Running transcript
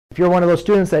If you're one of those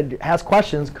students that has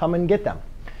questions, come and get them.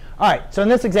 All right, so in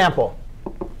this example,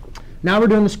 now we're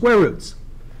doing the square roots.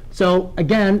 So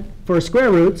again, for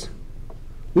square roots,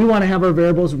 we want to have our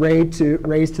variables raised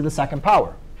to the second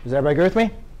power. Does everybody agree with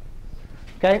me?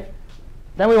 OK.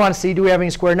 Then we want to see, do we have any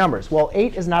square numbers? Well,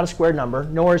 8 is not a square number,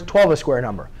 nor is 12 a square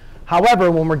number. However,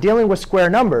 when we're dealing with square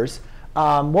numbers,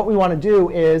 what we want to do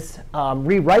is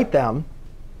rewrite them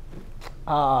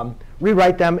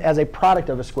as a product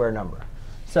of a square number.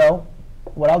 So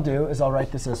what I'll do is I'll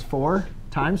write this as 4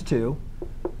 times 2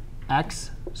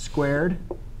 x squared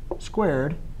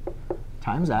squared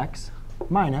times x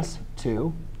minus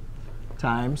 2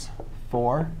 times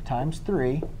 4 times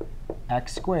 3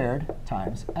 x squared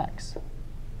times x.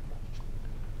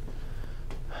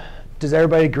 Does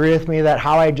everybody agree with me that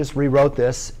how I just rewrote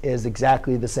this is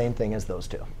exactly the same thing as those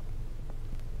two?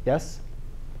 Yes?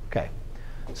 OK.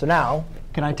 So now,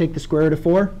 can I take the square root of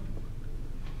 4?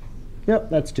 Yep,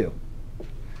 that's 2.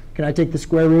 Can I take the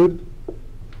square root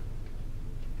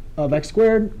of x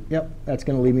squared? Yep, that's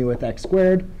going to leave me with x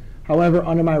squared. However,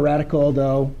 under my radical,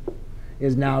 though,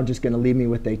 is now just going to leave me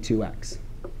with a 2x.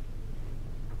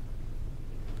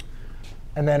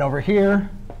 And then over here,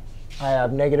 I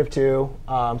have negative 2.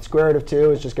 Square root of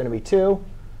 2 is just going to be 2.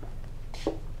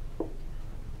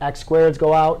 X squareds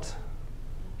go out.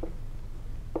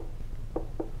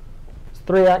 It's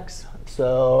 3x.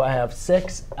 So I have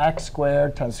 6x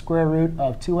squared times square root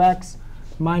of 2x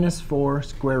minus 4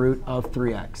 square root of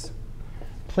 3x.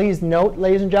 Please note,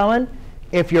 ladies and gentlemen,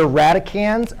 if your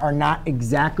radicands are not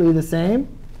exactly the same,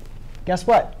 guess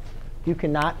what? You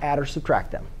cannot add or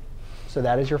subtract them. So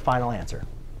that is your final answer.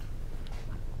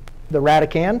 The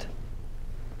radicand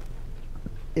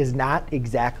is not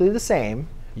exactly the same.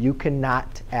 You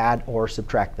cannot add or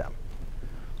subtract them.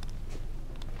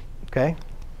 OK?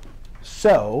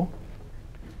 So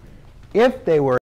if they were